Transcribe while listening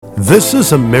This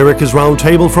is America's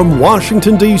Roundtable from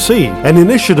Washington, D.C., an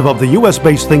initiative of the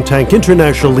U.S.-based think tank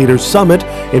International Leaders Summit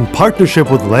in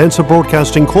partnership with Lancer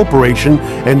Broadcasting Corporation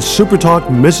and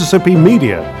SuperTalk Mississippi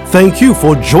Media. Thank you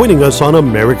for joining us on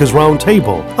America's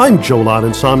Roundtable. I'm Joel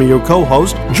Adensami, your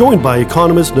co-host, joined by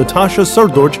economist Natasha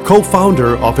Srdoc,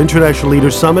 co-founder of International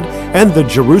Leaders Summit and the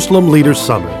Jerusalem Leaders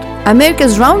Summit.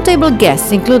 America's Roundtable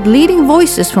guests include leading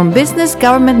voices from business,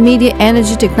 government, media,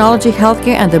 energy, technology,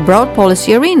 healthcare, and the broad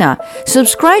policy arena.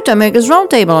 Subscribe to America's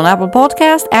Roundtable on Apple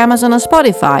Podcasts, Amazon, and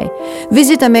Spotify.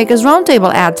 Visit America's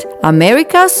Roundtable at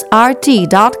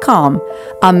americasrt.com.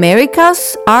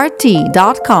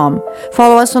 americasrt.com.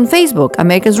 Follow us on Facebook,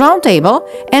 America's Roundtable,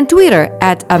 and Twitter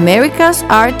at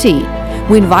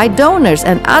americasrt. We invite donors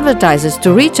and advertisers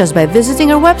to reach us by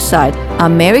visiting our website,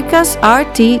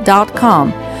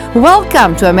 americasrt.com.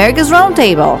 Welcome to America's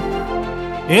Roundtable.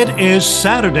 It is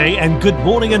Saturday, and good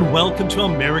morning and welcome to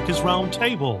America's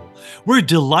Roundtable. We're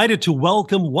delighted to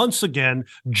welcome once again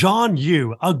John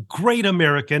Yoo, a great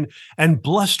American and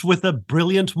blessed with a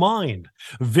brilliant mind.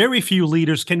 Very few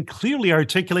leaders can clearly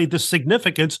articulate the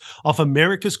significance of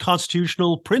America's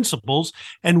constitutional principles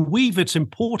and weave its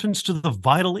importance to the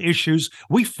vital issues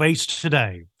we face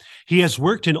today. He has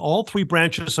worked in all three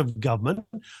branches of government,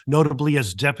 notably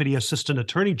as Deputy Assistant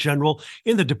Attorney General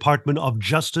in the Department of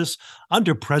Justice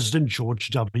under President George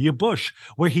W. Bush,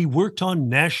 where he worked on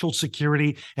national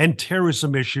security and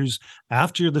terrorism issues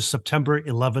after the September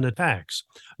 11 attacks.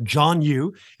 John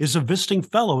Yoo is a visiting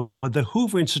fellow at the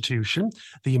Hoover Institution,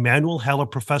 the Emanuel Heller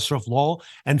Professor of Law,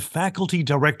 and Faculty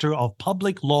Director of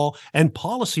Public Law and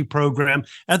Policy Program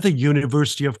at the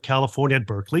University of California at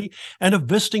Berkeley, and a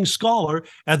visiting scholar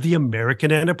at the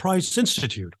American Enterprise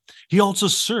Institute. He also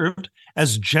served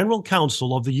as General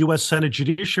Counsel of the U.S. Senate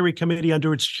Judiciary Committee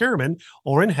under its chairman,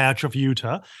 Orrin Hatch of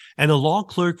Utah, and a law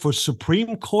clerk for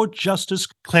Supreme Court Justice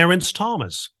Clarence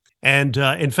Thomas. And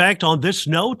in fact, on this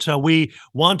note, we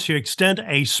want to extend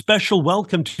a special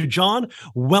welcome to John.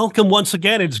 Welcome once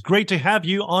again. It's great to have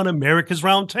you on America's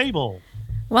Roundtable.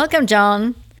 Welcome,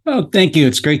 John. Oh, thank you.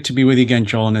 It's great to be with you again,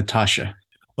 Joel and Natasha.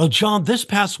 Well, John, this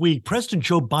past week, President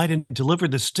Joe Biden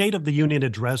delivered the State of the Union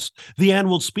address, the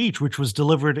annual speech, which was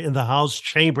delivered in the House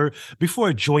chamber before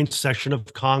a joint session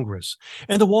of Congress.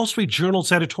 And the Wall Street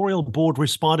Journal's editorial board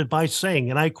responded by saying,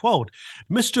 and I quote,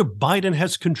 "Mr. Biden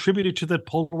has contributed to the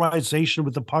polarization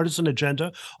with the partisan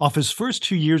agenda of his first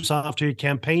 2 years after he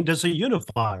campaigned as a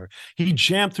unifier. He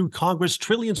jammed through Congress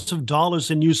trillions of dollars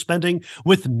in new spending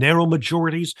with narrow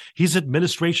majorities. His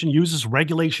administration uses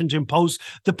regulation to impose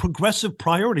the progressive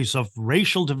priorities of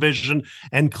racial division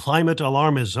and climate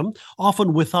alarmism,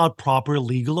 often without proper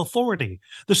legal authority.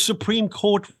 The Supreme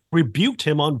Court rebuked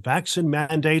him on vaccine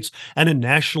mandates and a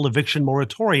national eviction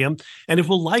moratorium, and it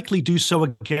will likely do so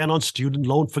again on student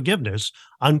loan forgiveness,"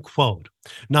 unquote.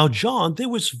 Now, John, there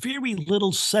was very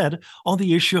little said on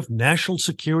the issue of national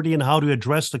security and how to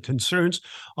address the concerns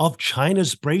of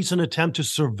China's brazen attempt to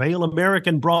surveil America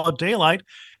in broad daylight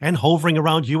and hovering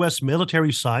around U.S.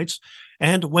 military sites,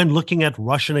 and when looking at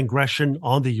Russian aggression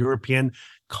on the European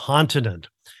continent.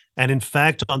 And in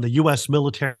fact, on the U.S.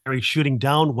 military shooting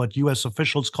down what U.S.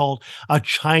 officials called a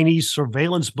Chinese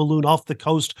surveillance balloon off the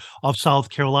coast of South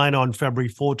Carolina on February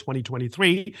 4,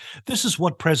 2023, this is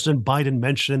what President Biden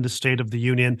mentioned in the State of the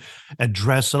Union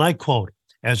address, and I quote,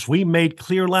 "As we made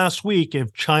clear last week,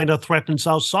 if China threatens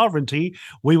our sovereignty,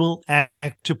 we will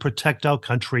act to protect our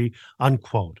country,"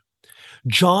 unquote.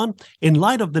 John, in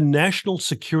light of the national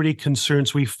security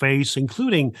concerns we face,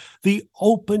 including the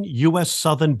open U.S.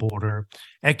 southern border,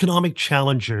 economic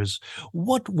challenges,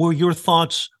 what were your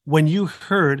thoughts when you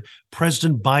heard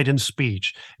President Biden's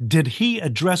speech? Did he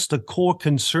address the core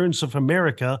concerns of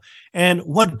America? And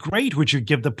what grade would you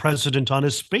give the president on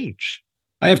his speech?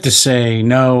 I have to say,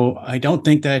 no, I don't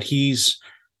think that he's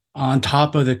on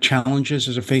top of the challenges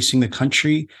that are facing the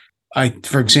country.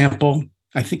 For example,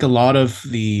 I think a lot of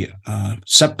the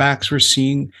setbacks we're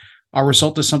seeing are a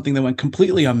result of something that went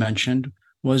completely unmentioned,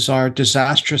 was our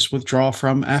disastrous withdrawal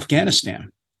from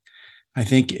Afghanistan. I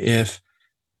think if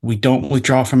we don't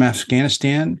withdraw from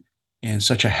Afghanistan in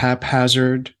such a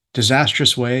haphazard,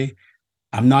 disastrous way,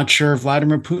 I'm not sure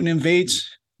Vladimir Putin invades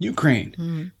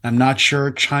Ukraine. I'm not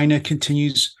sure China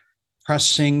continues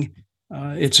pressing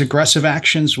its aggressive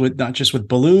actions with not just with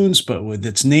balloons, but with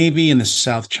its navy in the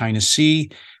South China Sea.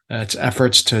 Its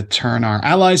efforts to turn our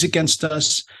allies against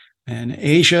us and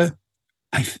Asia.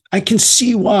 I can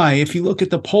see why, if you look at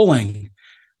the polling,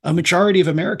 a majority of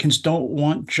Americans don't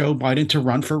want Joe Biden to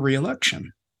run for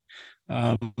re-election.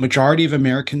 Majority of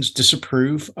Americans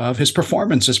disapprove of his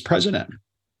performance as president.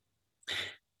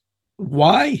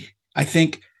 Why? I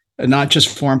think not just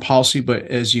foreign policy, but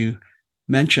as you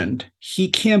mentioned, he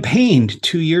campaigned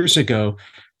 2 years ago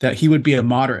that he would be a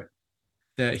moderate,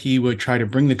 that he would try to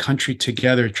bring the country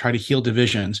together, try to heal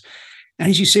divisions. And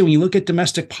as you say, when you look at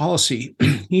domestic policy,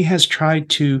 he has tried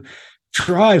to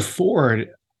drive forward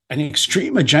an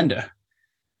extreme agenda,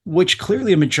 which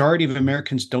clearly a majority of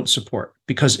Americans don't support,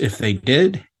 because if they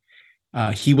did,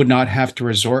 he would not have to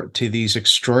resort to these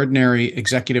extraordinary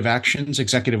executive actions,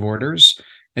 executive orders,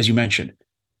 as you mentioned,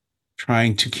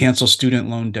 trying to cancel student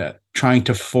loan debt, trying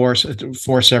to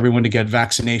force everyone to get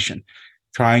vaccination,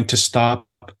 trying to stop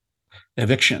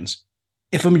evictions.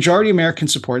 If a majority of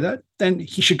Americans support that, then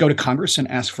he should go to Congress and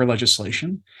ask for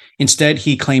legislation. Instead,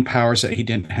 he claimed powers that he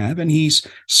didn't have, and he's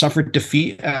suffered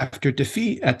defeat after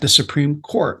defeat at the Supreme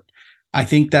Court. I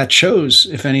think that shows,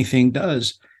 if anything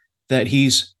does, that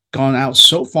he's gone out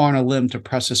so far on a limb to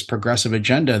press this progressive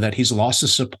agenda that he's lost the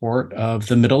support of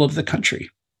the middle of the country.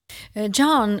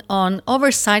 John, on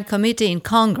Oversight Committee in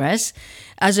Congress,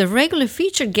 as a regular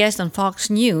featured guest on Fox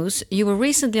News, you were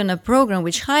recently on a program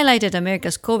which highlighted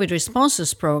America's COVID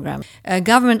responses program,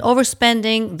 government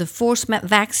overspending, the forced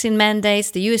vaccine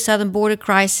mandates, the U.S. southern border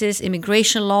crisis,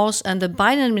 immigration laws, and the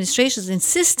Biden administration's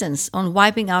insistence on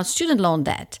wiping out student loan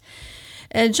debt.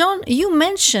 John, you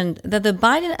mentioned that the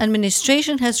Biden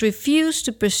administration has refused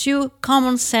to pursue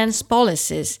common sense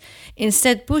policies,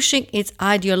 instead pushing its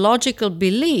ideological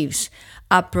beliefs,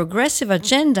 a progressive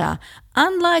agenda,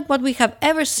 unlike what we have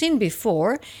ever seen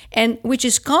before, and which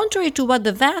is contrary to what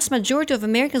the vast majority of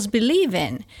Americans believe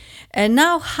in. And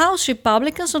now House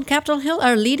Republicans on Capitol Hill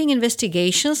are leading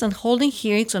investigations and holding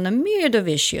hearings on a myriad of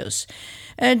issues.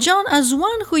 John, as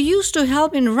one who used to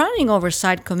help in running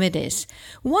oversight committees,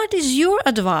 what is your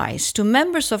advice to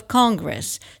members of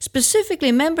Congress,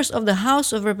 specifically members of the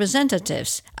House of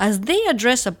Representatives, as they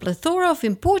address a plethora of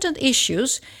important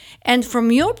issues? And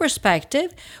from your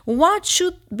perspective, what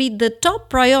should be the top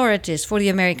priorities for the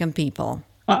American people?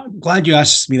 I'm glad you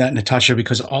asked me that, Natasha,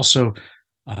 because it also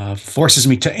forces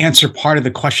me to answer part of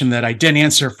the question that I didn't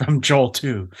answer from Joel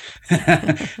too,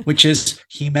 which is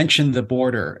he mentioned the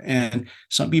border. And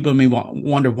some people may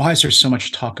wonder, why is there so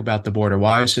much talk about the border?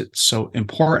 Why is it so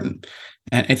important?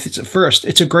 And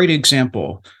it's a great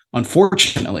example,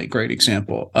 unfortunately, great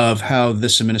example of how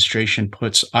this administration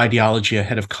puts ideology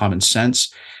ahead of common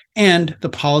sense and the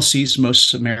policies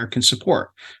most Americans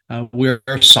support. We're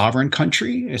a sovereign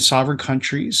country, and sovereign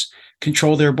countries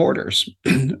control their borders.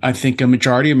 I think a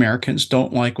majority of Americans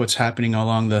don't like what's happening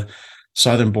along the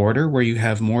southern border, where you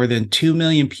have more than 2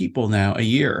 million people now a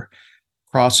year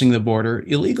crossing the border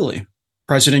illegally.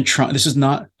 President Trump, this is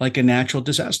not like a natural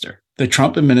disaster. The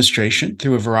Trump administration,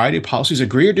 through a variety of policies,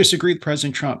 agree or disagree with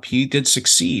President Trump, he did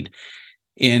succeed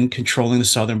in controlling the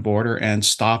southern border and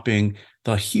stopping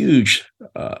the huge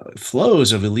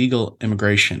flows of illegal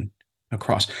immigration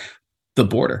across the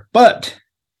border. But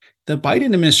the Biden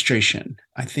administration,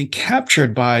 I think,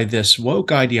 captured by this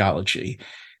woke ideology,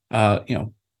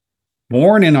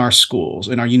 born in our schools,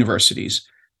 in our universities,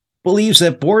 believes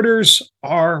that borders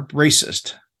are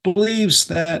racist, believes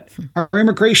that our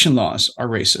immigration laws are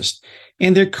racist,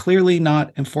 and they're clearly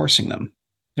not enforcing them.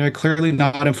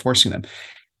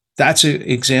 That's an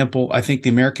example. I think the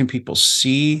American people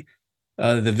see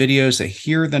the videos, they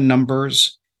hear the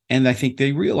numbers, and I think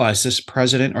they realize this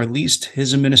president, or at least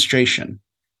his administration,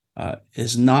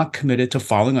 is not committed to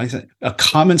following a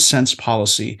common sense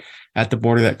policy at the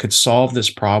border that could solve this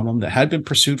problem that had been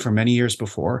pursued for many years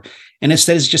before, and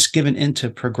instead is just given into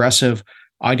progressive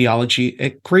ideology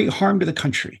at great harm to the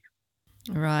country.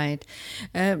 Right.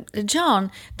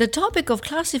 John, the topic of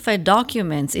classified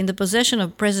documents in the possession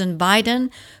of President Biden,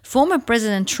 former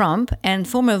President Trump, and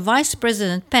former Vice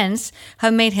President Pence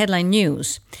have made headline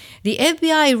news. The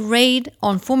FBI raid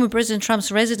on former President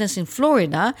Trump's residence in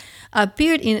Florida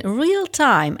appeared in real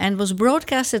time and was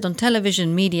broadcasted on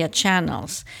television media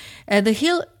channels. The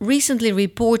Hill recently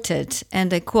reported,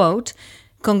 and I quote,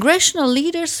 "Congressional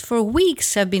leaders for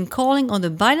weeks have been calling on the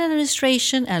Biden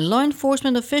administration and law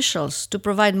enforcement officials to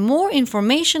provide more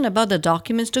information about the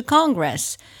documents to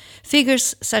Congress.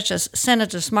 Figures such as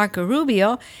Senators Marco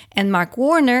Rubio and Mark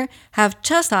Warner have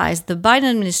chastised the Biden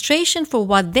administration for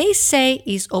what they say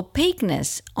is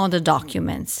opaqueness on the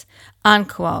documents."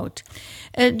 Unquote.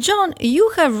 John,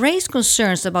 you have raised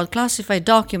concerns about classified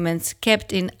documents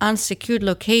kept in unsecured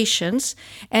locations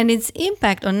and its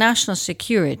impact on national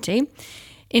security.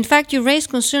 In fact, you raised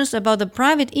concerns about the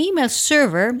private email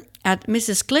server at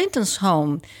Mrs. Clinton's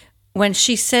home when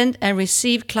she sent and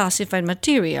received classified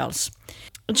materials.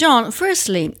 John,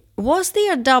 firstly, was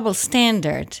there a double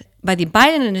standard by the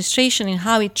Biden administration in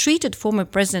how it treated former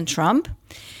President Trump?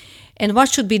 and what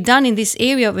should be done in this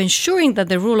area of ensuring that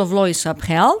the rule of law is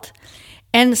upheld?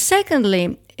 And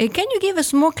secondly, can you give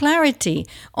us more clarity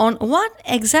on what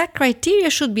exact criteria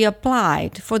should be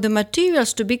applied for the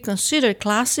materials to be considered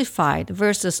classified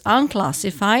versus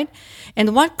unclassified,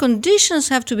 and what conditions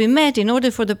have to be met in order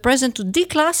for the president to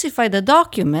declassify the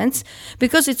documents?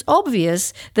 Because it's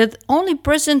obvious that only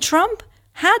President Trump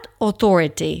had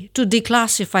authority to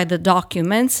declassify the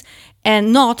documents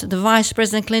and not the Vice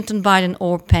President Clinton, Biden,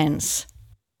 or Pence.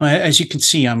 As you can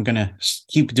see, I'm going to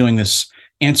keep doing this,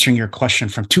 answering your question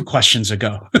from 2 questions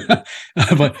ago.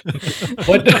 But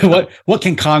what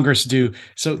can Congress do?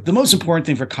 So the most important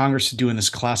thing for Congress to do in this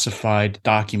classified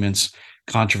documents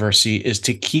controversy is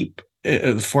to keep at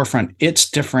the forefront its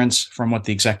difference from what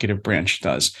the executive branch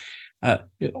does.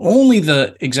 Only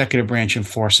the executive branch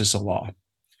enforces the law.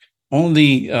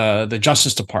 Only the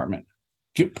Justice Department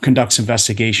conducts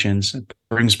investigations and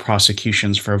brings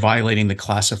prosecutions for violating the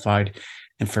classified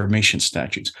information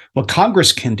statutes. What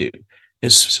Congress can do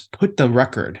is put the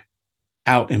record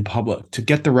out in public, to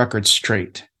get the record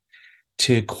straight,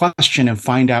 to question and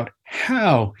find out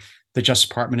how the Justice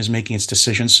Department is making its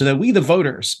decisions, so that we, the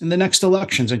voters, in the next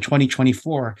elections in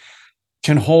 2024,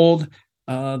 can hold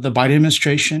the Biden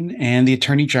administration and the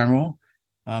Attorney General,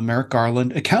 Merrick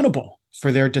Garland, accountable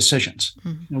for their decisions.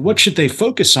 Mm-hmm. Now, what should they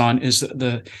focus on is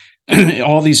the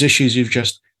all these issues you've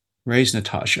just raised,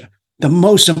 Natasha. The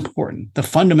most important, the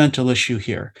fundamental issue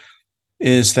here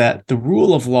is that the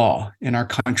rule of law in our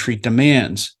country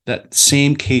demands that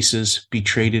same cases be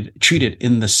treated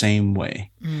in the same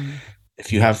way. Mm.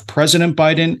 If you have President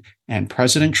Biden and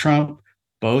President Trump,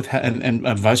 both and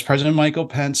Vice President Michael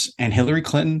Pence and Hillary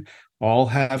Clinton all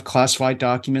have classified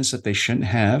documents that they shouldn't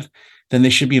have, then they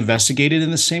should be investigated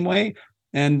in the same way,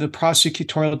 and the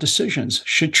prosecutorial decisions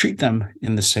should treat them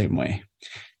in the same way.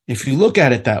 If you look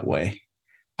at it that way,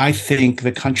 I think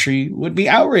the country would be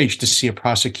outraged to see a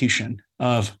prosecution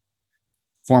of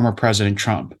former President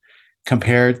Trump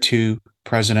compared to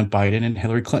President Biden and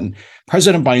Hillary Clinton.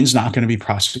 President Biden's not going to be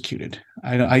prosecuted.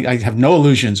 I have no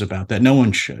illusions about that. No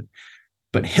one should.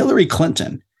 But Hillary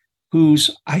Clinton,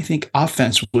 whose, I think,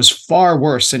 offense was far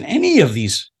worse than any of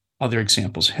these other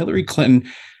examples, Hillary Clinton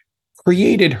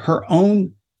created her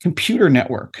own computer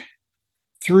network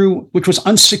which was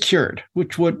unsecured,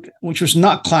 which was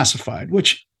not classified,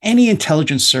 which any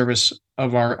intelligence service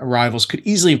of our rivals could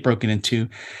easily have broken into.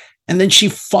 And then she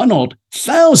funneled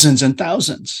thousands and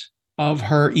thousands of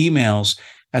her emails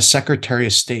as Secretary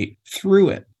of State through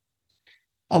it.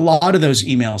 A lot of those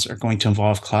emails are going to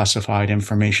involve classified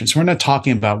information. So we're not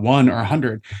talking about 1 or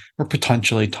 100. We're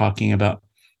potentially talking about,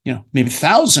 maybe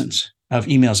thousands of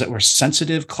emails that were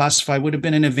sensitive, classified, would have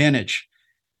been an advantage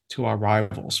to our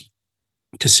rivals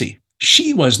to see.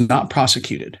 She was not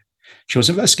prosecuted. She was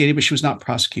investigated, but she was not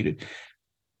prosecuted.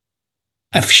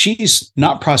 If she's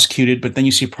not prosecuted, but then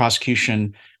you see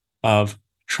prosecution of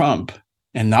Trump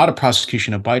and not a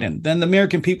prosecution of Biden, then the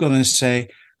American people are going to say,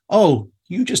 oh,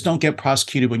 you just don't get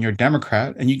prosecuted when you're a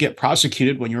Democrat and you get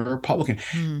prosecuted when you're a Republican.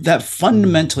 That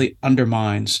fundamentally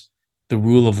undermines the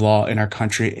rule of law in our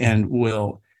country and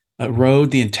will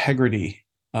erode the integrity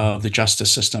of the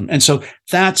justice system. And so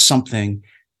that's something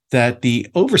that the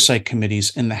oversight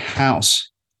committees in the House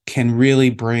can really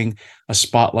bring a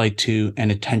spotlight to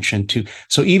and attention to.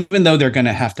 So even though they're going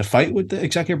to have to fight with the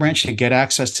executive branch to get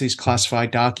access to these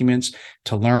classified documents,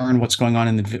 to learn what's going on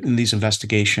in these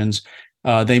investigations,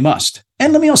 they must.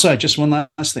 And let me also add just one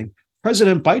last thing.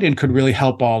 President Biden could really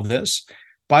help all this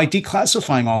by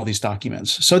declassifying all these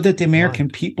documents so that the American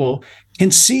people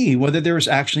can see whether there was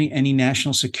actually any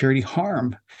national security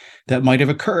harm that might have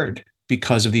occurred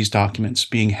because of these documents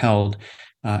being held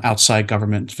outside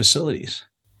government facilities.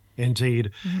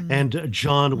 Indeed. Mm-hmm. And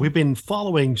John, we've been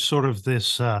following sort of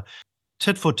this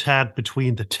tit for tat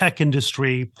between the tech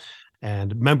industry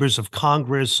and members of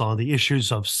Congress on the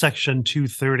issues of Section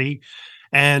 230.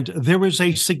 And there is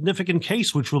a significant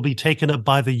case which will be taken up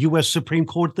by the U.S. Supreme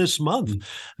Court this month.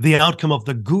 Mm-hmm. The outcome of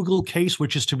the Google case,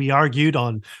 which is to be argued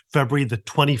on February the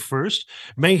 21st,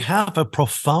 may have a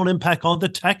profound impact on the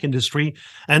tech industry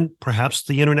and perhaps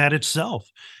the internet itself.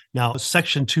 Now,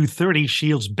 Section 230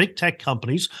 shields big tech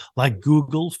companies like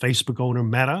Google, Facebook owner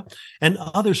Meta, and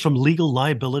others from legal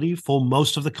liability for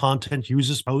most of the content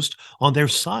users post on their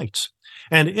sites.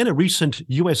 And in a recent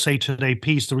USA Today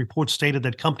piece, the report stated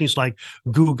that companies like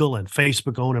Google and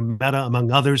Facebook owner Meta,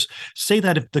 among others, say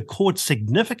that if the court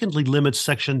significantly limits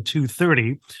Section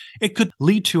 230, it could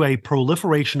lead to a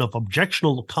proliferation of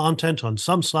objectionable content on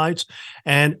some sites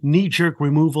and knee-jerk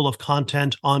removal of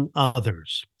content on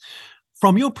others.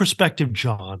 From your perspective,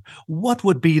 John, what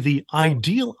would be the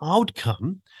ideal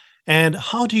outcome And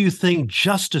how do you think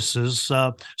justices,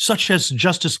 such as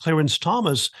Justice Clarence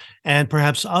Thomas and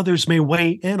perhaps others, may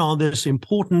weigh in on this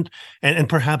important and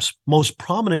perhaps most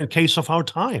prominent case of our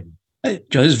time?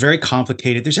 Joe, this is very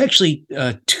complicated. There's actually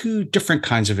two different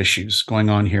kinds of issues going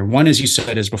on here. One, as you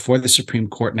said, is before the Supreme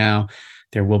Court now.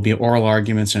 There will be oral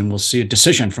arguments, and we'll see a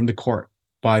decision from the court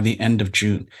by the end of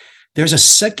June. There's a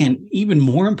second, even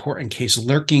more important case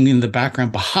lurking in the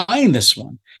background behind this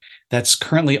one that's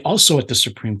currently also at the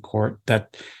Supreme Court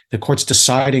that the court's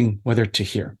deciding whether to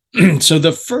hear. So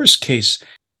the first case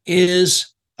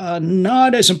is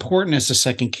not as important as the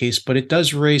second case, but it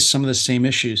does raise some of the same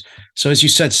issues. So as you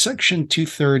said, Section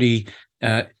 230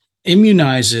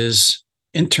 immunizes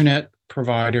internet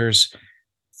providers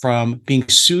from being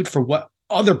sued for what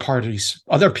other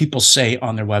people say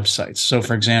on their websites. So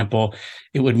for example,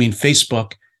 it would mean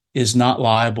Facebook is not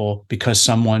liable because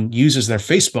someone uses their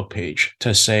Facebook page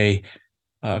to say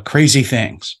crazy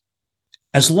things.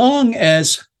 As long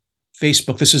as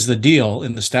Facebook, this is the deal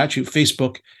in the statute,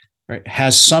 Facebook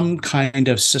has some kind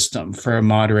of system for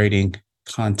moderating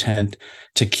content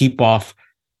to keep off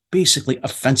basically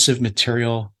offensive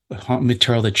material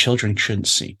that children shouldn't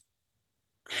see.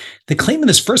 The claim in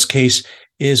this first case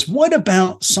is, what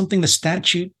about something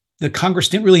the Congress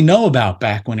didn't really know about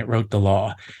back when it wrote the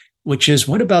law, which is,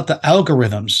 what about the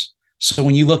algorithms? So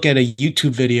when you look at a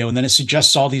YouTube video and then it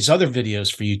suggests all these other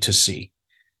videos for you to see,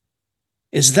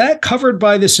 is that covered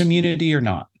by this immunity or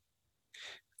not?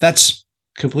 That's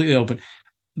completely open.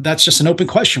 That's just an open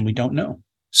question. We don't know.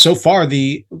 So far,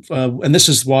 and this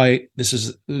is why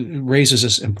raises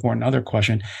this important other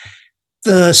question.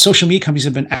 The social media companies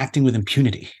have been acting with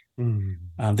impunity.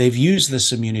 They've used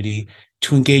this immunity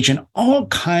to engage in all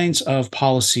kinds of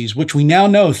policies, which we now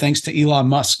know, thanks to Elon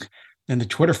Musk and the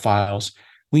Twitter files,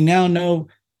 we now know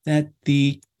that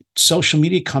the social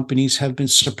media companies have been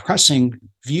suppressing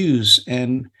views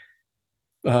and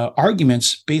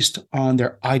arguments based on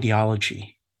their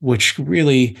ideology, which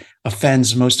really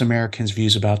offends most Americans'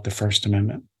 views about the First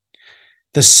Amendment.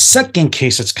 The second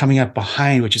case that's coming up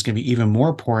behind, which is going to be even more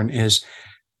important, is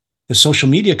the social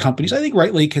media companies, I think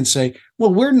rightly, can say,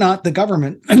 well, we're not the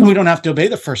government and we don't have to obey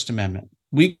the First Amendment.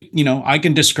 I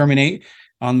can discriminate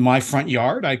on my front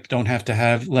yard. I don't have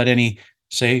to let any,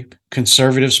 say,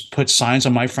 conservatives put signs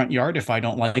on my front yard if I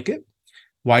don't like it.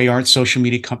 Why aren't social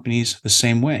media companies the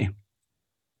same way?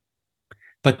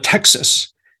 But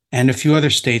Texas and a few other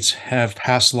states have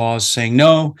passed laws saying,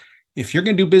 no, if you're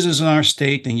going to do business in our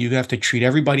state, then you have to treat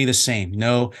everybody the same.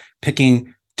 No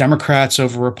picking Democrats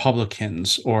over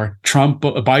Republicans, or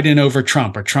Biden over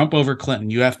Trump, or Trump over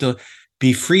Clinton. You have to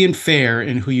be free and fair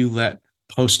in who you let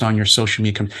post on your social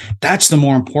media. That's the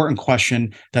more important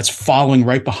question that's following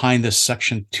right behind this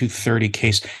Section 230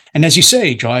 case. And as you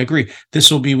say, Joe, I agree. This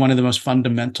will be one of the most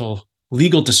fundamental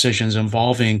legal decisions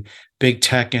involving big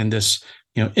tech and this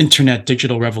internet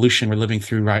digital revolution we're living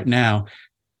through right now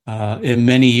in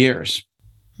many years.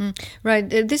 Right.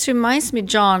 This reminds me,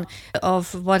 John,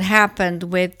 of what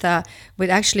happened with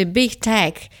actually big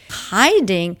tech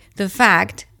hiding the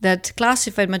fact that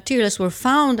classified materials were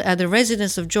found at the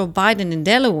residence of Joe Biden in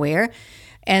Delaware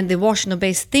and the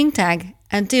Washington-based think tank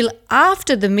until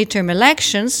after the midterm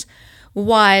elections,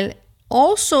 while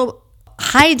also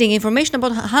hiding information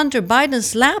about Hunter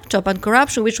Biden's laptop and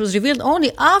corruption, which was revealed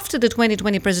only after the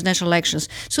 2020 presidential elections.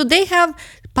 So they have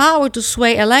power to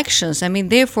sway elections. I mean,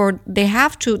 therefore,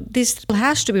 this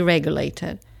has to be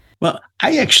regulated. Well,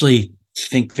 I actually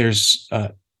think there's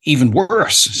even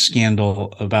worse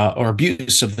scandal about or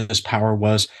abuse of this power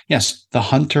was, yes, the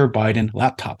Hunter Biden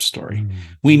laptop story.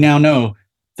 We now know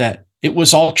that it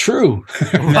was all true.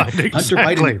 Right,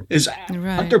 exactly.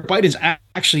 Hunter Biden's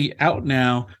actually out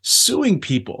now suing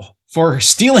people for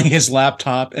stealing his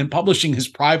laptop and publishing his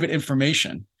private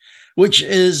information, which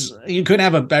is, you couldn't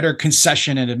have a better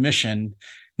concession and admission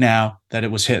now that it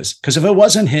was his. Because if it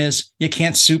wasn't his, you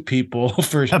can't sue people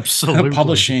for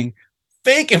publishing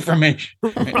fake information.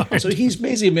 Right. So he's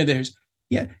basically admitted there's,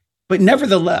 but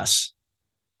nevertheless,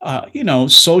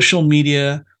 social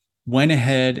media went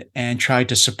ahead and tried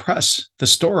to suppress the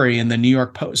story in the New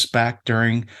York Post back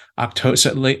during October,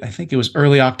 I think it was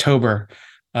early October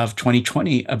of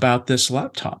 2020 about this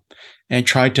laptop, and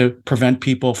tried to prevent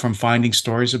people from finding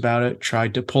stories about it,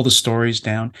 tried to pull the stories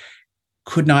down.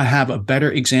 Could not have a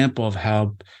better example of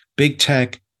how big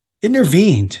tech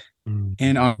intervened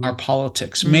in our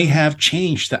politics, may have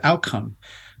changed the outcome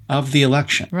of the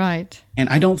election. Right. And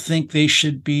I don't think they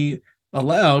should be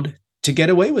allowed to get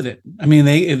away with it. I mean,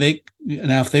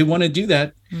 if they want to do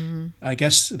that, I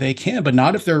guess they can, but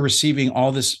not if they're receiving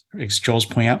all this, as Joel's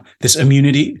pointing out, this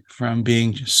immunity from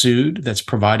being sued that's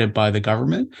provided by the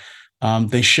government,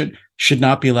 They should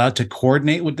not be allowed to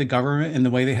coordinate with the government in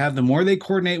the way they have. The more they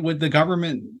coordinate with the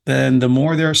government, then the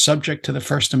more they're subject to the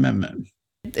First Amendment.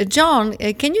 John,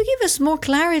 can you give us more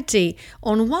clarity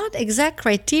on what exact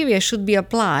criteria should be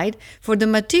applied for the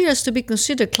materials to be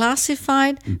considered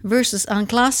classified versus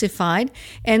unclassified,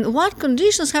 and what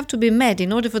conditions have to be met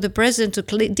in order for the president to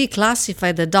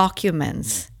declassify the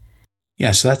documents?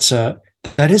 Yes,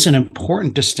 that is an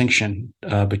important distinction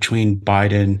between the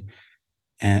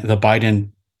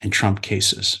Biden and Trump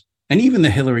cases, and even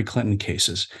the Hillary Clinton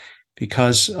cases,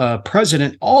 because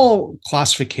all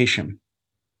classification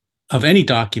of any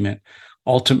document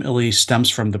ultimately stems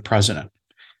from the president.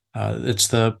 It's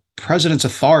the president's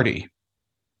authority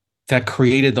that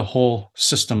created the whole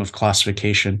system of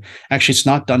classification. Actually, it's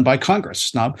not done by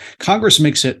Congress. Now, Congress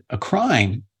makes it a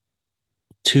crime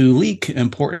to leak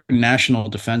important national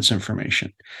defense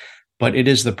information, but it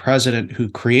is the president who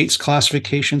creates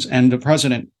classifications, and the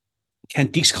president can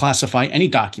declassify any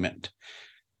document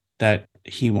that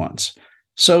he wants.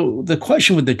 So the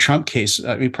question with the Trump case,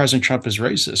 President Trump has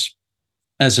raised this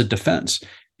as a defense,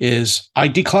 is I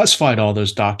declassified all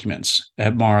those documents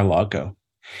at Mar-a-Lago.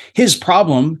 His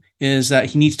problem is that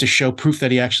he needs to show proof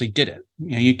that he actually did it.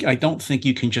 I don't think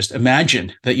you can just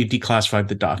imagine that you declassified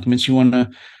the documents. You want to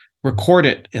record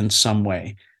it in some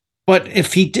way. But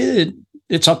if he did,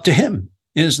 it's up to him.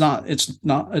 It's not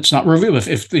reviewable.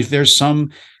 If there's some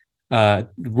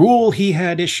rule he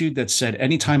had issued that said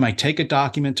anytime I take a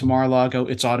document to Mar-a-Lago,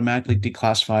 it's automatically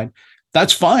declassified,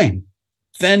 that's fine.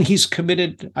 Then he's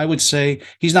committed, I would say,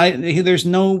 it's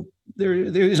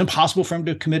impossible for him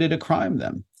to have committed a crime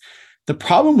then. The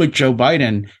problem with Joe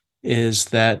Biden is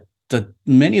that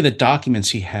many of the documents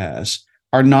he has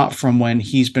are not from when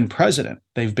he's been president.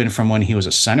 They've been from when he was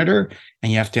a senator.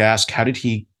 And you have to ask, how did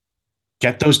he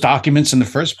get those documents in the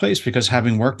first place? Because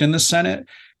having worked in the Senate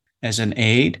as an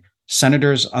aide,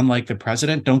 senators, unlike the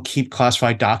president, don't keep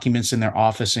classified documents in their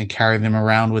office and carry them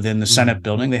around within the Senate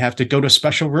building. They have to go to a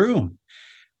special room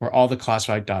where all the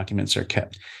classified documents are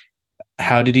kept.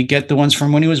 How did he get the ones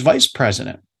from when he was vice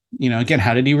president? Again,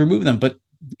 how did he remove them? But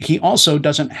he also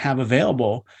doesn't have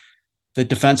available the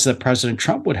defense that President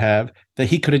Trump would have, that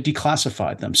he could have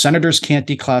declassified them. Senators can't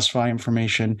declassify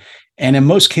information, and in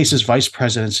most cases, vice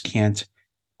presidents can't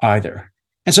either.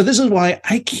 And so this is why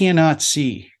I cannot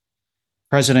see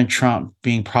President Trump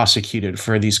being prosecuted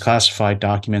for these classified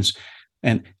documents.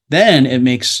 And then it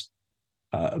makes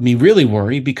me really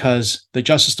worry, because the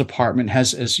Justice Department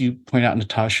has, as you point out,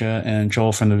 Natasha and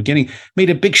Joel, from the beginning, made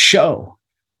a big show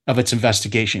of its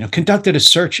investigation, conducted a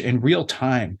search in real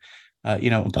time,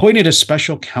 appointed a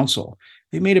special counsel.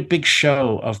 They made a big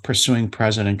show of pursuing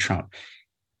President Trump.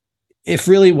 If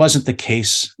really wasn't the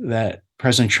case that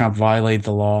President Trump violated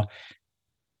the law,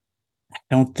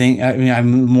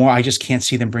 I just can't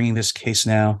see them bringing this case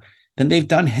now. Then they've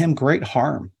done him great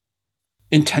harm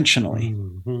intentionally,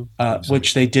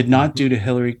 which they did not do to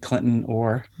Hillary Clinton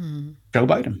or Joe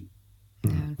Biden.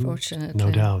 Yeah, unfortunately.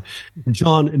 No doubt.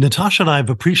 John, Natasha and I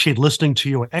have appreciated listening to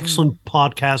your excellent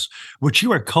podcast, which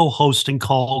you are co-hosting,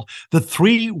 called The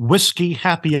Three Whiskey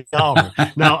Happy Hour.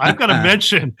 Now, I've got to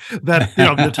mention that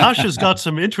Natasha's got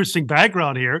some interesting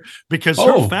background here, because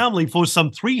her family, for some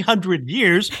 300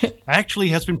 years, actually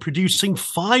has been producing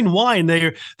fine wine.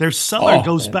 Their cellar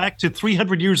goes back to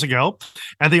 300 years ago.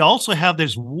 And they also have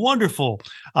this wonderful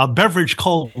beverage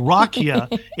called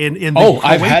Rakia in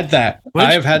I've had that.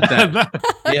 I have had that.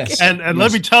 Yes. And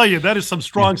let me tell you, that is some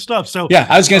strong stuff. So yeah,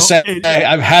 I was going to say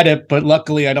I've had it, but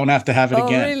luckily I don't have to have it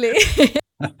again. Really?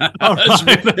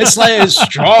 Right. This is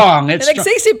strong. It's like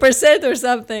 60% or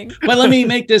something. But let me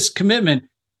make this commitment.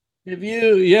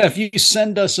 If you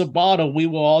send us a bottle, we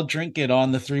will all drink it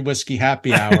on the Three Whiskey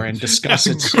Happy Hour and discuss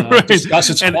its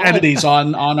qualities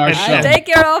on our show. I'll take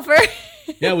your offer.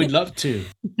 Yeah, we'd love to.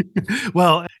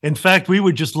 Well, in fact, we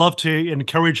would just love to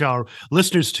encourage our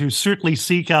listeners to certainly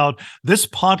seek out this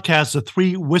podcast, The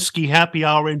Three Whiskey Happy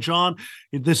Hour. And John,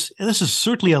 this is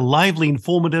certainly a lively,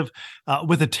 informative,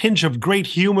 with a tinge of great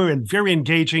humor and very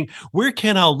engaging. Where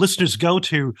can our listeners go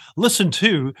to listen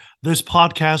to this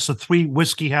podcast, The Three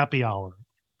Whiskey Happy Hour?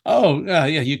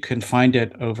 You can find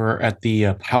it over at the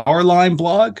Powerline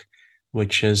blog,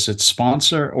 which is its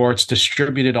sponsor, or it's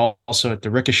distributed also at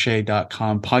the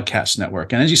Ricochet.com podcast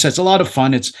network. And as you said, it's a lot of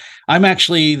fun. I'm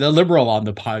actually the liberal on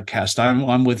the podcast.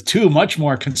 I'm with two much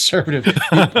more conservative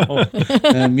people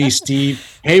than me,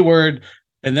 Steve Hayward.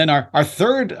 And then our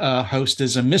third host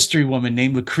is a mystery woman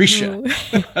named Lucretia,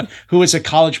 who is a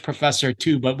college professor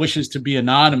too, but wishes to be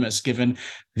anonymous given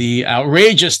the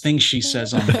outrageous things she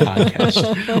says on the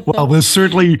podcast. Well, we'll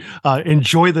certainly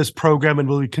enjoy this program and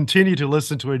we'll continue to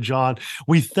listen to it, John.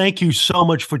 We thank you so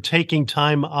much for taking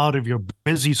time out of your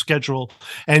busy schedule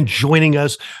and joining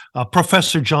us.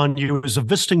 Professor John Yoo is a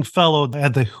visiting fellow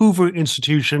at the Hoover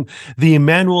Institution, the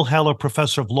Emanuel Heller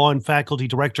Professor of Law and Faculty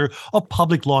Director of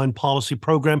Public Law and Policy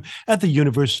Program at the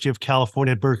University of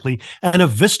California at Berkeley, and a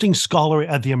visiting scholar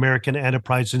at the American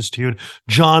Enterprise Institute.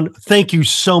 John, thank you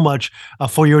so much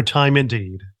for your time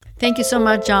indeed. Thank you so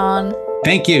much, John.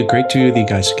 Thank you. Great to be with you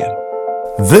guys again.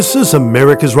 This is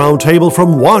America's Roundtable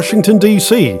from Washington,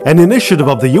 D.C., an initiative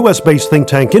of the U.S.-based think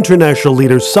tank International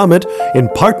Leaders Summit in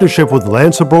partnership with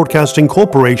Lancer Broadcasting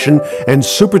Corporation and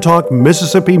SuperTalk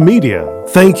Mississippi Media.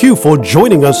 Thank you for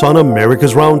joining us on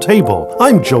America's Roundtable.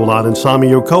 I'm Joel Anand-Samy,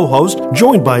 your co-host,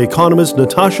 joined by economist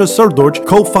Natasha Srdoc,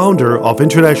 co-founder of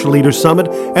International Leaders Summit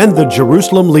and the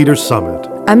Jerusalem Leaders Summit.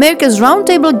 America's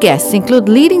Roundtable guests include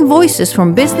leading voices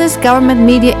from business, government,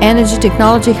 media, energy,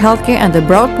 technology, healthcare, and the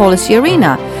broad policy arena.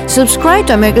 Subscribe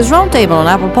to America's Roundtable on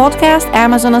Apple Podcasts,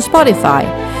 Amazon, and Spotify.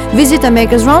 Visit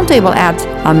America's Roundtable at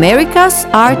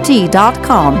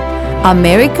americasrt.com.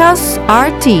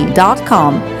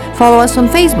 americasrt.com. Follow us on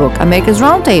Facebook, America's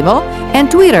Roundtable, and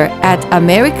Twitter at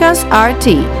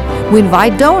AmericasRT. We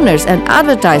invite donors and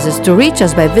advertisers to reach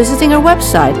us by visiting our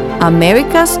website,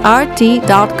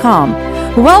 americasrt.com.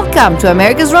 Welcome to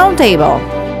America's Roundtable.